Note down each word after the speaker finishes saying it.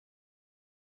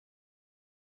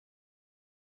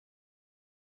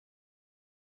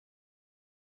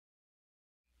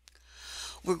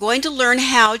We're going to learn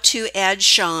how to add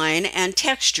shine and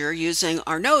texture using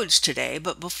our nodes today,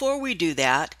 but before we do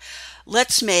that,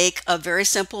 let's make a very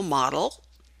simple model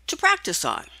to practice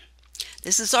on.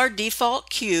 This is our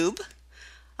default cube.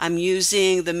 I'm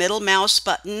using the middle mouse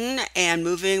button and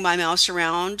moving my mouse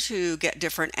around to get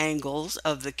different angles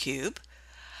of the cube.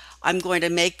 I'm going to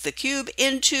make the cube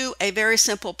into a very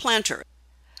simple planter,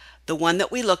 the one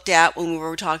that we looked at when we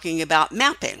were talking about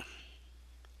mapping.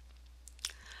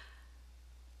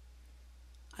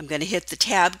 I'm going to hit the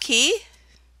Tab key.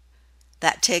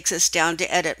 That takes us down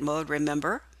to edit mode,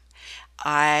 remember.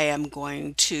 I am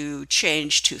going to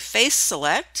change to face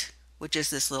select, which is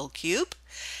this little cube,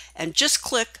 and just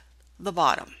click the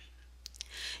bottom.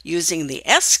 Using the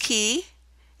S key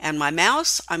and my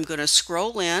mouse, I'm going to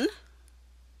scroll in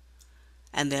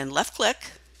and then left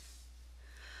click,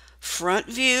 front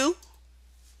view,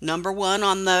 number 1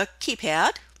 on the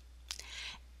keypad,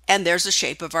 and there's the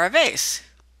shape of our vase.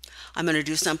 I'm going to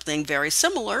do something very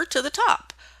similar to the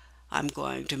top. I'm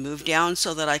going to move down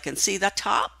so that I can see the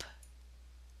top.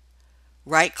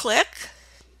 Right click,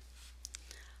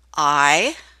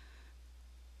 eye,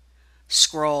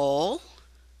 scroll,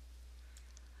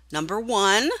 number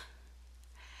 1.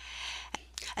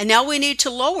 And now we need to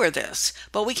lower this,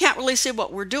 but we can't really see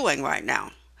what we're doing right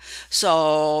now.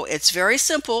 So it's very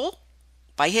simple.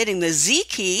 By hitting the Z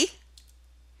key,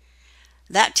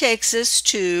 that takes us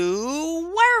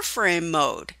to wireframe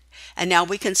mode. And now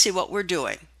we can see what we're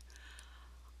doing.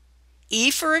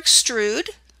 E for extrude.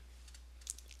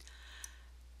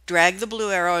 Drag the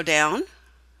blue arrow down.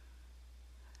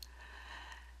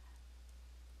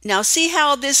 Now see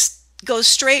how this goes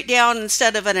straight down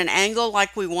instead of at an angle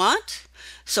like we want?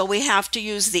 So we have to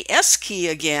use the S key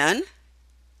again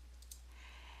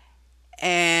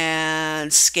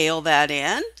and scale that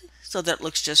in so that it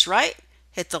looks just right.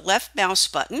 Hit the left mouse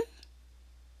button.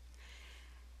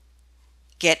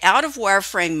 Get out of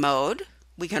wireframe mode.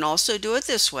 We can also do it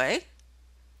this way.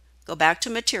 Go back to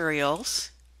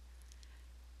materials.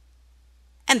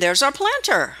 And there's our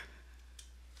planter.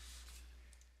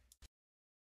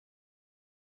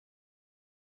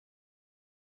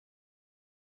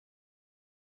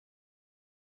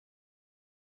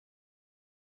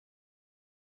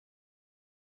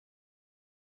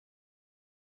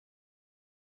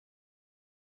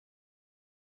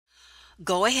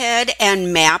 Go ahead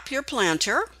and map your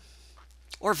planter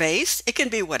or vase. It can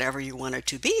be whatever you want it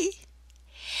to be.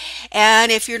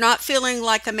 And if you're not feeling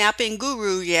like a mapping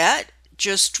guru yet,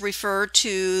 just refer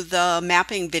to the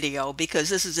mapping video because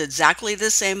this is exactly the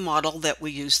same model that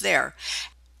we used there.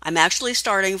 I'm actually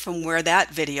starting from where that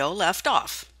video left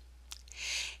off.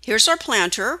 Here's our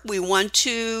planter. We want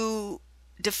to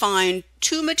define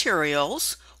 2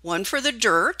 materials, one for the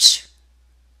dirt.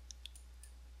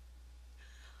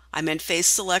 I'm in face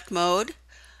select mode.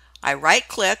 I right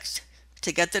clicked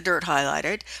to get the dirt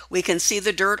highlighted. We can see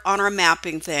the dirt on our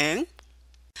mapping thing.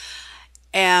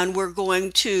 And we're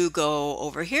going to go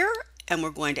over here and we're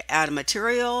going to add a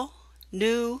material,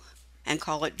 new, and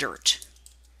call it dirt.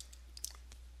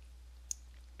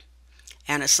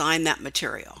 And assign that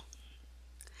material.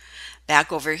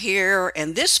 Back over here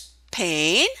in this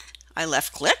pane, I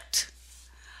left clicked.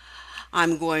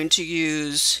 I'm going to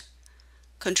use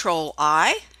Control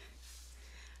I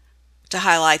to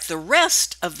highlight the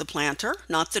rest of the planter,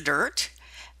 not the dirt.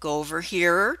 Go over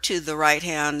here to the right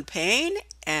hand pane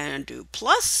and do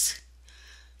plus,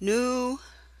 new,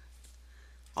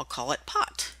 I'll call it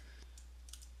pot,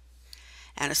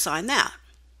 and assign that.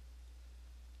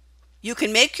 You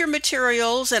can make your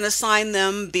materials and assign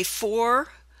them before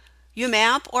you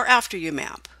map or after you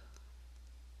map.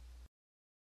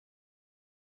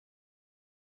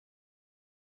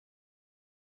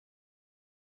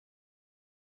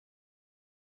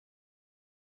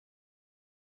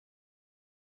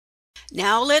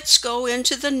 Now let's go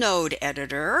into the node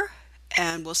editor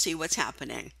and we'll see what's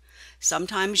happening.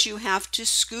 Sometimes you have to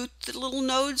scoot the little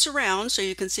nodes around so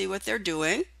you can see what they're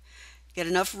doing. Get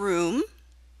enough room.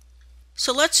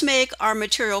 So let's make our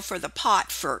material for the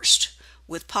pot first.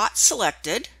 With pot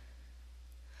selected,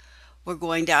 we're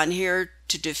going down here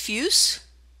to diffuse.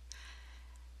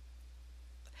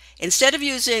 Instead of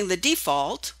using the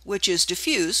default, which is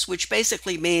diffuse, which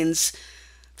basically means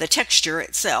the texture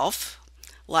itself,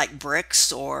 like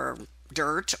bricks or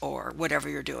dirt or whatever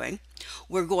you're doing,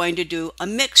 we're going to do a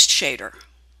mixed shader.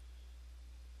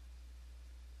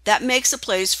 That makes a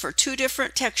place for 2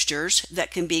 different textures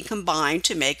that can be combined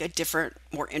to make a different,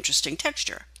 more interesting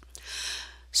texture.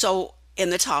 So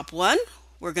in the top one,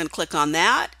 we're going to click on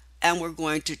that and we're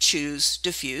going to choose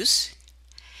diffuse.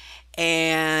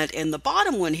 And in the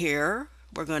bottom one here,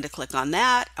 we're going to click on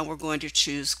that and we're going to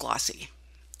choose glossy.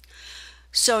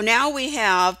 So now we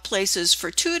have places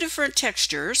for two different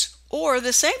textures or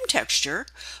the same texture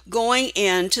going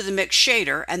into the mix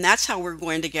shader, and that's how we're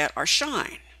going to get our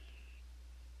shine.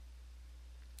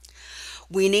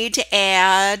 We need to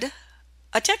add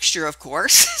a texture, of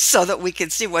course, so that we can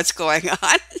see what's going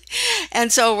on.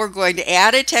 And so we're going to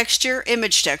add a texture,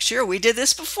 image texture. We did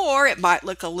this before. It might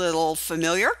look a little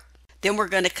familiar. Then we're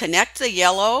going to connect the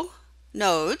yellow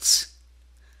nodes,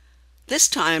 this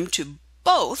time to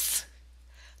both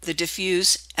the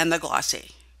diffuse and the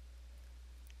glossy.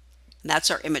 And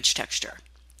that's our image texture.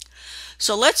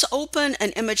 So let's open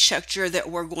an image texture that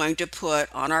we're going to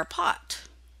put on our pot.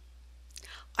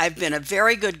 I've been a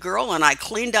very good girl and I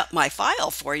cleaned up my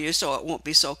file for you so it won't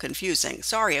be so confusing.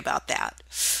 Sorry about that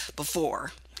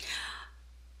before.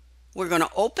 We're going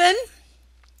to open.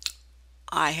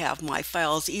 I have my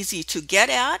files easy to get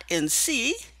at in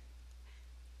C.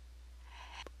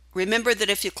 Remember that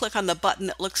if you click on the button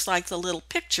that looks like the little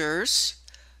pictures,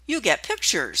 you get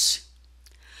pictures.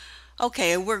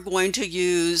 Okay, we're going to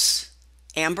use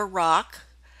Amber Rock.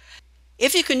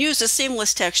 If you can use a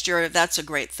seamless texture, that's a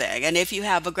great thing. And if you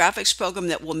have a graphics program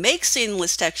that will make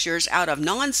seamless textures out of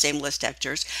non-seamless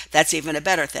textures, that's even a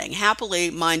better thing.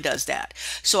 Happily, mine does that.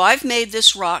 So I've made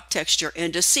this rock texture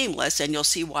into seamless, and you'll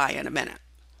see why in a minute.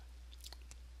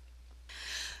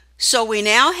 So we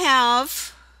now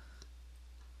have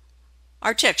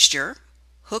our texture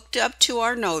hooked up to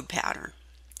our node pattern.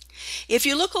 If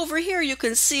you look over here, you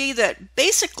can see that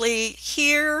basically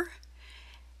here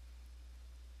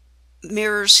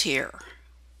mirrors here.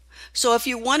 So if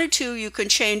you wanted to, you can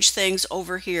change things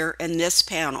over here in this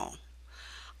panel.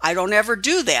 I don't ever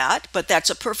do that, but that's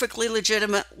a perfectly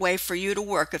legitimate way for you to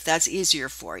work if that's easier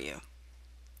for you.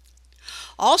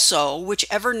 Also,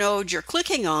 whichever node you're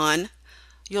clicking on,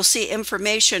 you'll see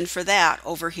information for that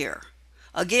over here.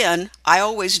 Again, I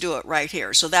always do it right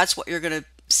here, so that's what you're going to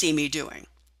see me doing.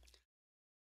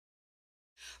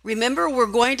 Remember, we're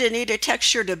going to need a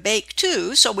texture to bake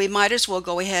too, so we might as well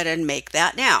go ahead and make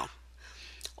that now.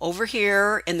 Over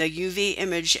here in the UV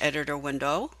image editor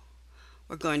window,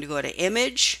 we're going to go to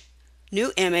Image,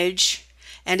 New Image,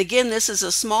 and again, this is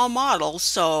a small model,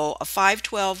 so a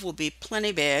 512 will be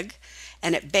plenty big,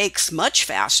 and it bakes much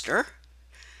faster,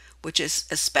 which is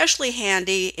especially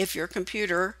handy if your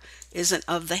computer isn't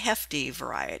of the hefty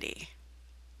variety.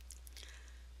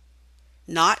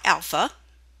 Not alpha.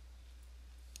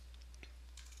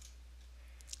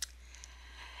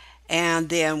 And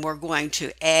then we're going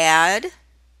to add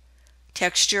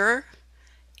texture,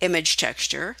 image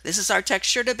texture. This is our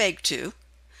texture to bake to.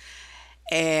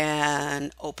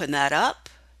 And open that up.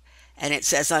 And it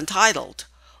says untitled.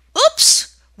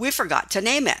 Oops! We forgot to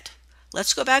name it.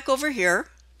 Let's go back over here.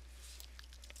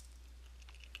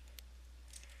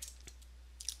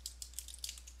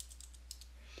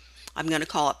 I'm going to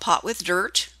call it Pot with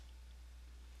Dirt.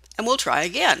 And we'll try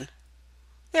again.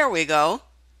 There we go.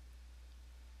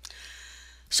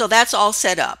 So that's all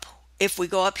set up. If we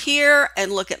go up here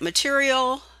and look at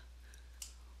material,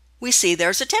 we see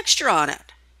there's a texture on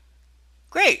it.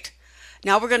 Great.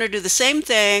 Now we're going to do the same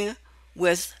thing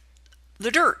with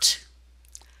the dirt.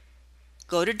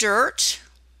 Go to Dirt,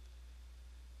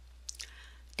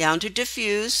 down to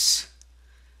Diffuse,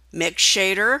 Mix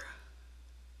Shader.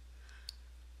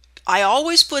 I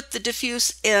always put the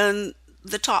diffuse in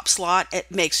the top slot.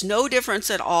 It makes no difference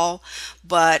at all,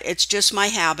 but it's just my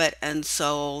habit, and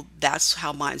so that's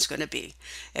how mine's going to be.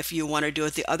 If you want to do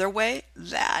it the other way,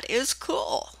 that is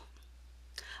cool.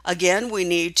 Again, we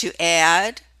need to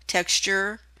add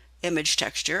texture, image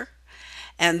texture,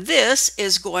 and this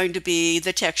is going to be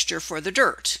the texture for the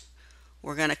dirt.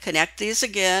 We're going to connect these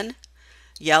again,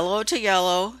 yellow to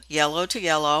yellow, yellow to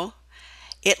yellow.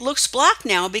 It looks black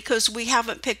now because we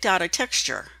haven't picked out a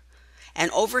texture. And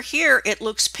over here it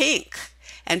looks pink,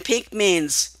 and pink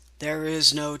means there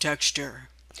is no texture.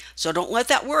 So don't let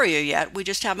that worry you yet. We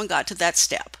just haven't got to that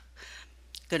step.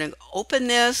 Going to open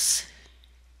this,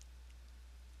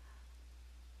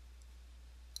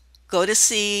 go to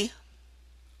C,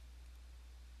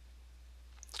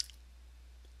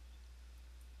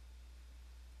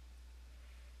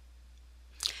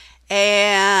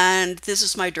 and this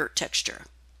is my dirt texture.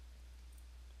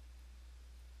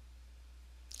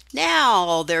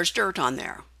 Now there's dirt on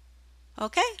there.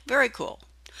 Okay, very cool.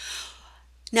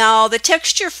 Now the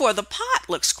texture for the pot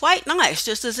looks quite nice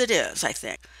just as it is, I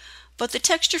think. But the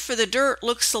texture for the dirt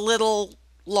looks a little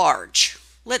large.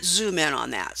 Let's zoom in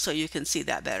on that so you can see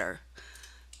that better.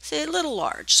 See, a little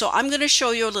large. So I'm going to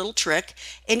show you a little trick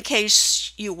in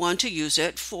case you want to use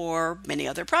it for many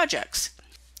other projects.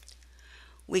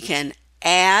 We can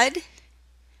add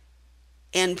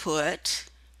input,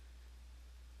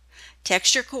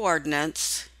 texture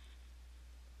coordinates,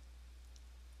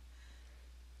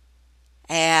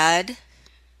 add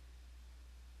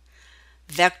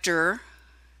vector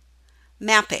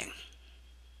mapping.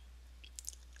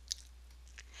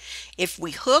 If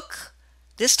we hook,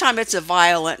 this time it's a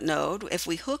violet node, if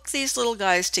we hook these little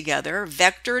guys together,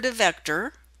 vector to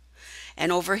vector,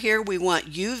 and over here we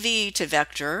want UV to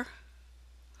vector,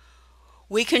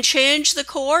 we can change the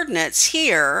coordinates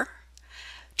here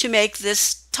to make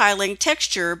this tiling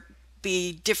texture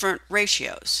be different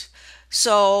ratios.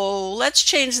 So let's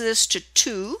change this to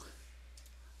 2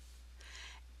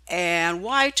 and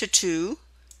Y to 2.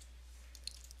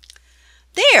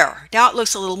 There, now it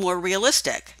looks a little more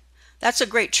realistic. That's a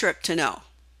great trick to know.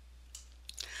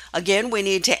 Again, we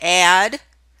need to add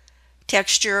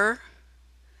texture,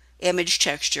 image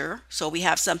texture, so we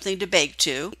have something to bake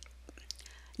to.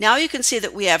 Now you can see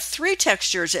that we have 3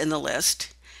 textures in the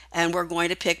list, and we're going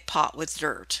to pick pot with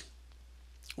dirt.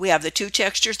 We have the 2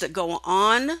 textures that go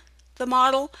on the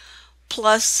model,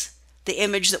 plus the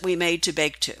image that we made to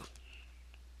bake to.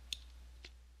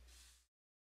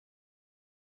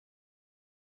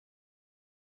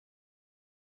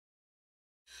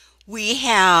 We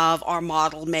have our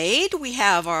model made, we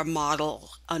have our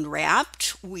model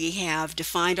unwrapped, we have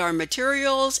defined our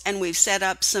materials, and we've set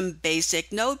up some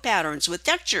basic node patterns with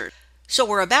textures. So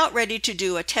we're about ready to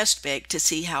do a test bake to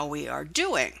see how we are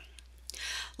doing.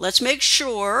 Let's make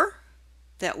sure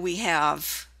that we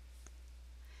have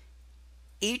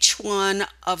each one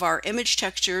of our image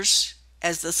textures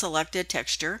as the selected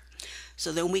texture,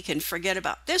 so then we can forget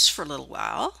about this for a little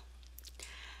while.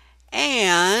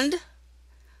 And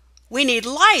we need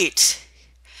light.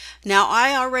 Now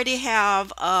I already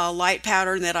have a light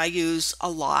pattern that I use a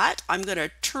lot. I'm going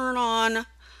to turn on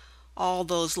all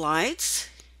those lights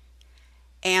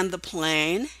and the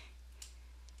plane.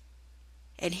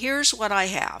 And here's what I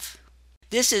have.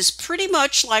 This is pretty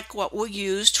much like what we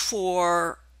used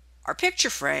for our picture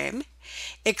frame,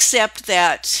 except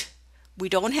that we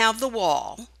don't have the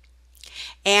wall.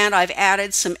 And I've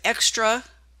added some extra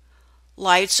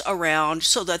lights around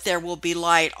so that there will be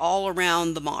light all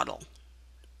around the model.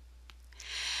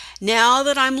 Now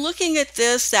that I'm looking at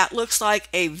this, that looks like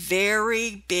a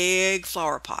very big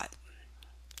flower pot.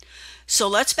 So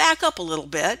let's back up a little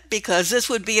bit, because this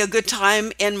would be a good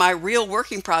time in my real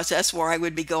working process where I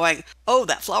would be going, oh,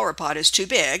 that flower pot is too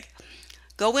big.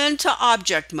 Go into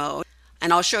object mode,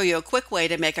 and I'll show you a quick way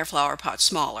to make our flower pot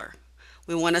smaller.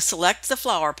 We want to select the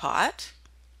flower pot.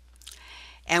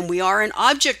 And we are in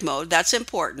object mode, that's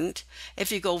important.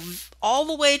 If you go all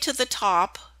the way to the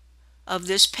top of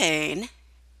this pane,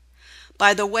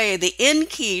 by the way, the N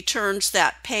key turns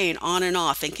that pane on and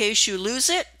off. In case you lose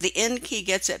it, the N key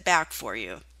gets it back for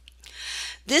you.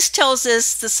 This tells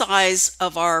us the size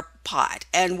of our pot,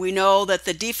 and we know that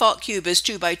the default cube is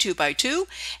 2 by 2 by 2,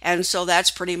 and so that's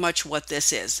pretty much what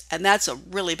this is, and that's a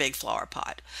really big flower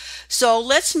pot. So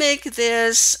let's make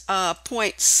this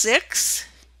 0.6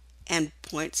 and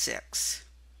 0.6.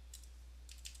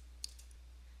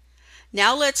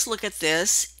 Now let's look at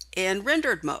this in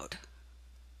rendered mode.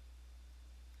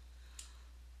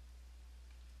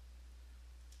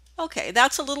 Okay,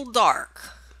 that's a little dark.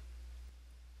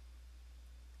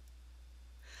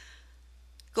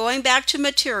 Going back to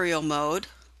material mode,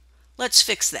 let's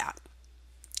fix that.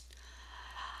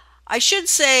 I should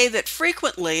say that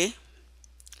frequently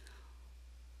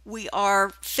we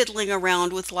are fiddling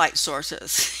around with light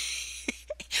sources.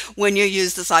 When you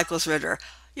use the Cycles renderer,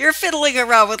 you're fiddling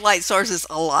around with light sources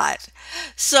a lot.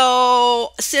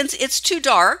 So since it's too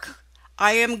dark,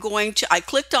 I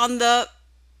clicked on the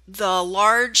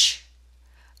large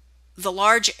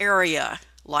area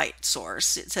light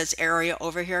source. It says area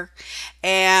over here,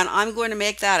 and I'm going to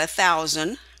make that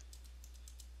 1,000.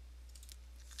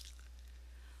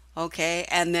 Okay,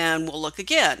 and then we'll look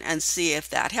again and see if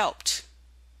that helped.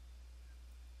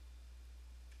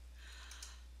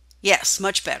 Yes,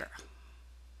 much better.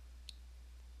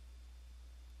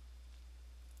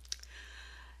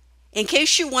 In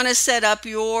case you want to set up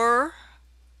your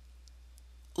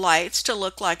lights to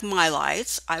look like my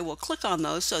lights, I will click on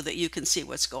those so that you can see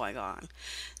what's going on.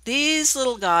 These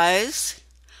little guys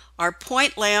are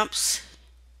point lamps,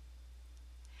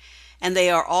 and they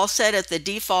are all set at the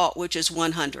default, which is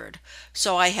 100.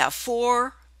 So I have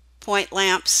 4 point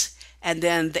lamps and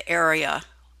then the area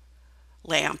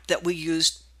lamp that we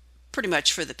used pretty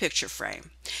much for the picture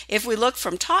frame. If we look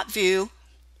from top view,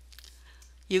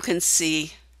 you can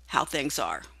see how things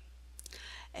are.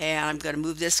 And I'm going to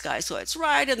move this guy so it's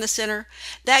right in the center.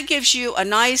 That gives you a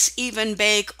nice even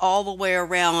bake all the way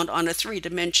around on a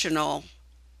 3-dimensional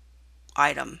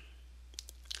item.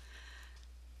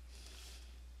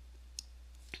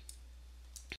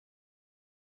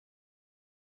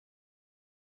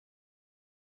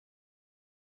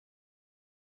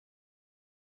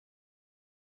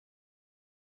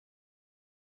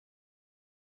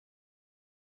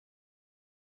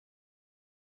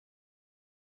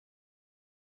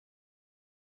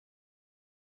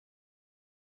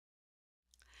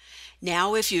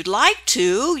 Now, if you'd like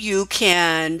to, you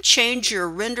can change your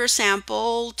render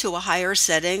sample to a higher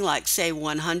setting, like say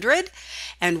 100,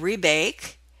 and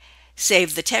rebake,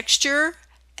 save the texture,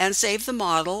 and save the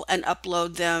model, and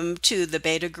upload them to the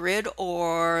beta grid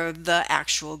or the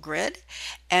actual grid,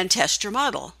 and test your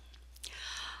model.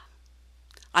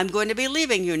 I'm going to be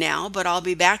leaving you now, but I'll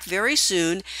be back very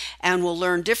soon, and we'll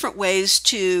learn different ways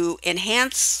to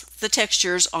enhance the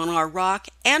textures on our rock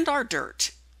and our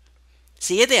dirt.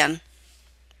 See you then.